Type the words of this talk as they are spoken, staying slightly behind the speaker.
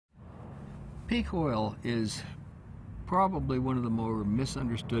Peak oil is probably one of the more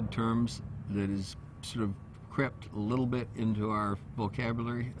misunderstood terms that is sort of crept a little bit into our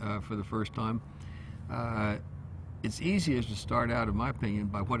vocabulary for the first time. It's easiest to start out, in my opinion,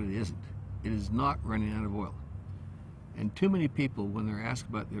 by what it isn't. It is not running out of oil. And too many people, when they're asked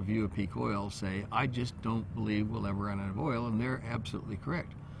about their view of peak oil, say, I just don't believe we'll ever run out of oil, and they're absolutely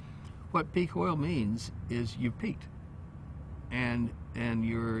correct. What peak oil means is you've peaked. And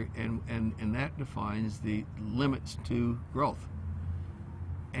that defines the limits to growth.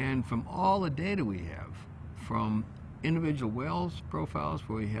 And from all the data we have, from individual wells profiles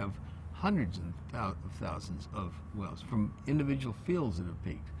where we have hundreds of thousands of wells, from individual fields that have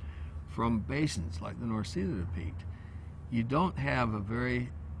peaked, from basins like the North Sea that have peaked, you don't have a very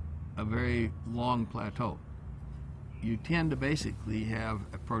long plateau. You tend to basically have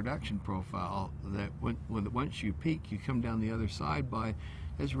a production profile that once you peak, you come down the other side by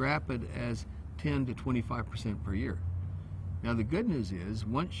as rapid as 10 to 25% per year. Now the good news is,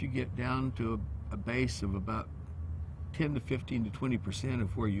 once you get down to a base of about 10 to 15 to 20%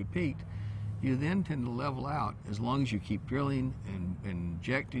 of where you peaked, you then tend to level out as long as you keep drilling and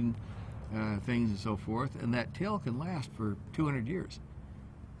injecting things and so forth, and that tail can last for 200 years.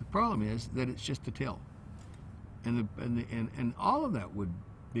 The problem is that it's just a tail. And all of that would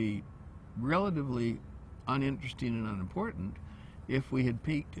be relatively uninteresting and unimportant if we had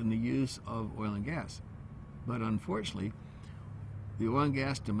peaked in the use of oil and gas. But unfortunately, the oil and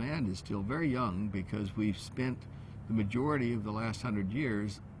gas demand is still very young because we've spent the majority of the last 100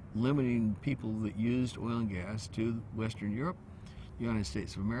 years limiting people that used oil and gas to Western Europe, the United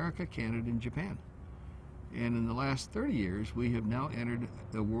States of America, Canada, and Japan. And in the last 30 years, we have now entered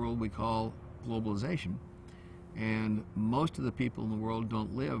a world we call globalization. And most of the people in the world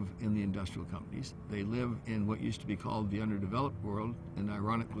don't live in the industrial companies. They live in what used to be called the underdeveloped world, and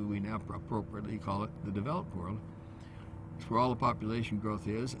ironically we now appropriately call it the developed world. It's where all the population growth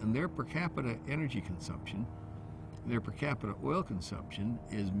is, and their per capita energy consumption, their per capita oil consumption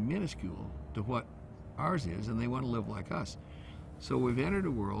is minuscule to what ours is, and they want to live like us. So we've entered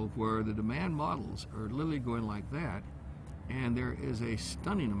a world where the demand models are literally going like that, and there is a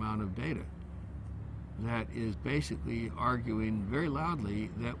stunning amount of data that is basically arguing very loudly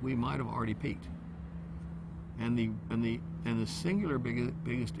that we might have already peaked. And the singular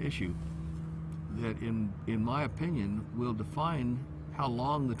biggest issue that in my opinion will define how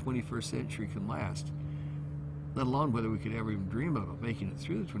long the 21st century can last, let alone whether we could ever even dream about making it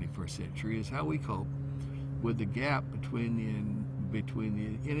through the 21st century, is how we cope with the gap between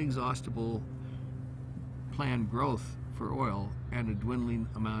the inexhaustible planned growth for oil and a dwindling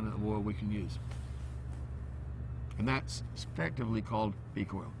amount of oil we can use. And that's effectively called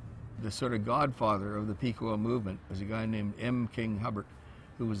peak oil. The sort of godfather of the peak oil movement was a guy named M. King Hubbert,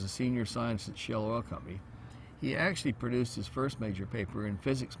 who was a senior scientist at Shell Oil Company. He actually produced his first major paper in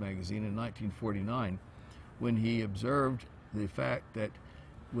Physics magazine in 1949 when he observed the fact that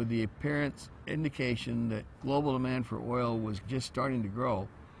with the apparent indication that global demand for oil was just starting to grow,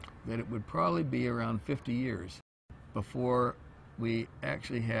 that it would probably be around 50 years before we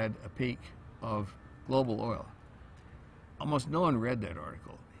actually had a peak of global oil. Almost no one read that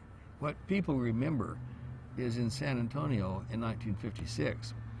article. What people remember is in San Antonio in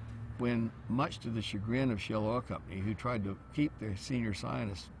 1956, when, much to the chagrin of Shell Oil Company, who tried to keep their senior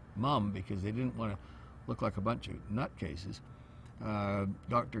scientists mum because they didn't want to look like a bunch of nutcases,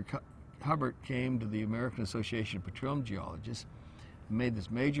 Dr. Hubbert came to the American Association of Petroleum Geologists and made this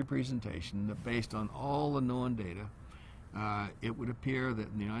major presentation that, based on all the known data, it would appear that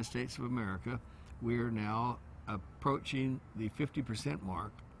in the United States of America, we are now approaching the 50%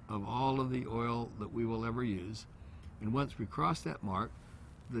 mark of all of the oil that we will ever use. And once we cross that mark,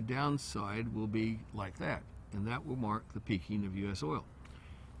 the downside will be like that, and that will mark the peaking of U.S. oil.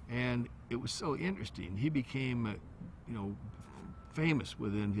 And it was so interesting. He became, famous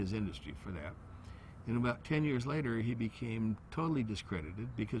within his industry for that. And about 10 years later, he became totally discredited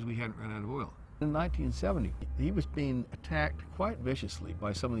because we hadn't run out of oil. In 1970, he was being attacked quite viciously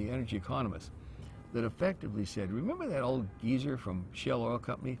by some of the energy economists that effectively said, remember that old geezer from Shell Oil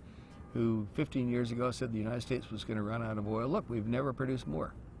Company who 15 years ago said the United States was going to run out of oil? Look, we've never produced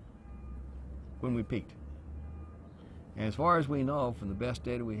more when we peaked. And as far as we know, from the best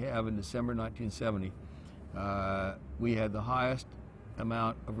data we have, in December 1970, we had the highest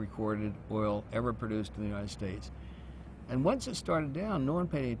amount of recorded oil ever produced in the United States. And once it started down, no one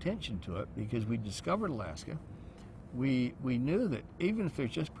paid any attention to it because we discovered Alaska. We knew that even if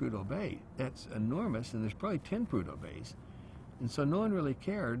there's just Prudhoe Bay, that's enormous, and there's probably 10 Prudhoe Bays. And so no one really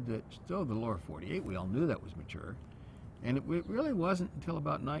cared that still the lower 48, we all knew that was mature. And it really wasn't until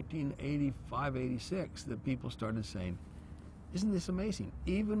about 1985, 86 that people started saying, isn't this amazing?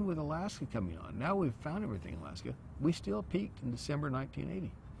 Even with Alaska coming on, now we've found everything in Alaska, we still peaked in December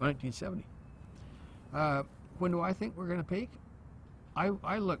 1970. When do I think we're going to peak?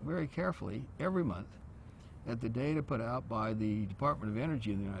 I look very carefully every month at the data put out by the Department of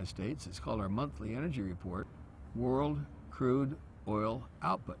Energy in the United States. It's called our monthly energy report, World Crude Oil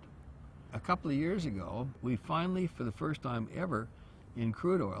Output. A couple of years ago, we finally, for the first time ever in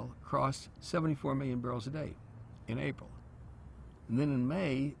crude oil, crossed 74 million barrels a day in April. And then in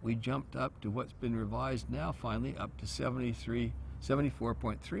May, we jumped up to what's been revised now finally up to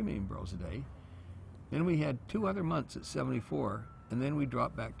 74.3 million barrels a day. Then we had 2 other months at 74, and then we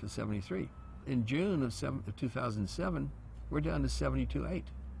dropped back to 73. In June of 2007, we're down to 72.8.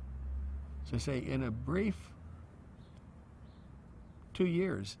 So I say in a brief 2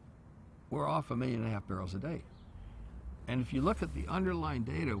 years, we're off 1.5 million barrels a day. And if you look at the underlying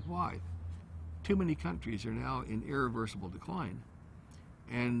data, why? Too many countries are now in irreversible decline.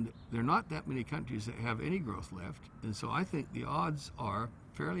 And there are not that many countries that have any growth left. And so I think the odds are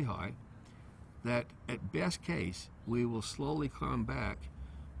fairly high that at best case, we will slowly climb back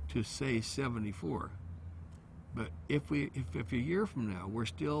to say 74. But if a year from now we're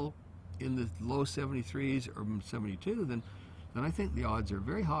still in the low 73s or 72, then I think the odds are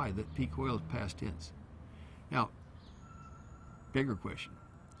very high that peak oil is past tense. Now, bigger question.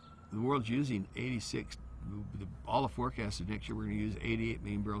 The world's using 86, all the forecasts of next year we're going to use 88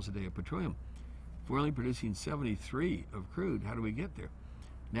 million barrels a day of petroleum. If we're only producing 73 of crude, how do we get there?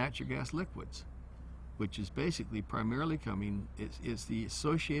 Natural gas liquids, which is basically primarily coming, it's the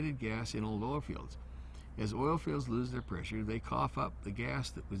associated gas in old oil fields. As oil fields lose their pressure, they cough up the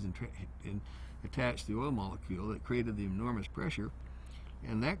gas that was attached to the oil molecule that created the enormous pressure,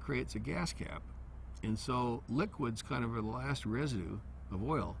 and that creates a gas cap. And so liquids kind of are the last residue of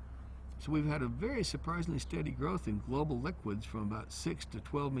oil. So we've had a very surprisingly steady growth in global liquids from about 6 to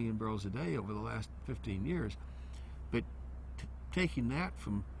 12 million barrels a day over the last 15 years. But taking that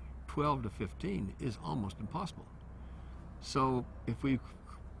from 12 to 15 is almost impossible. So if we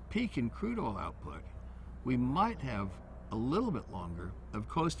peak in crude oil output, we might have a little bit longer of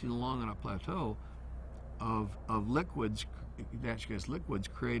coasting along on a plateau of liquids, natural gas liquids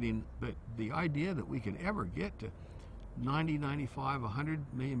creating, but the idea that we can ever get to 90, 95,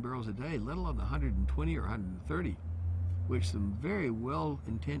 100 million barrels a day, let alone 120 or 130, which some very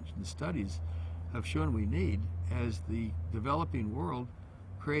well-intentioned studies have shown we need as the developing world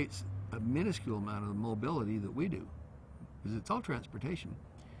creates a minuscule amount of mobility that we do, because it's all transportation,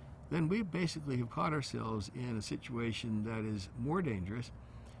 then we basically have caught ourselves in a situation that is more dangerous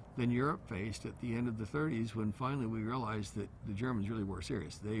than Europe faced at the end of the 30s when finally we realized that the Germans really were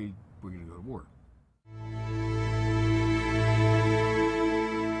serious. They were going to go to war.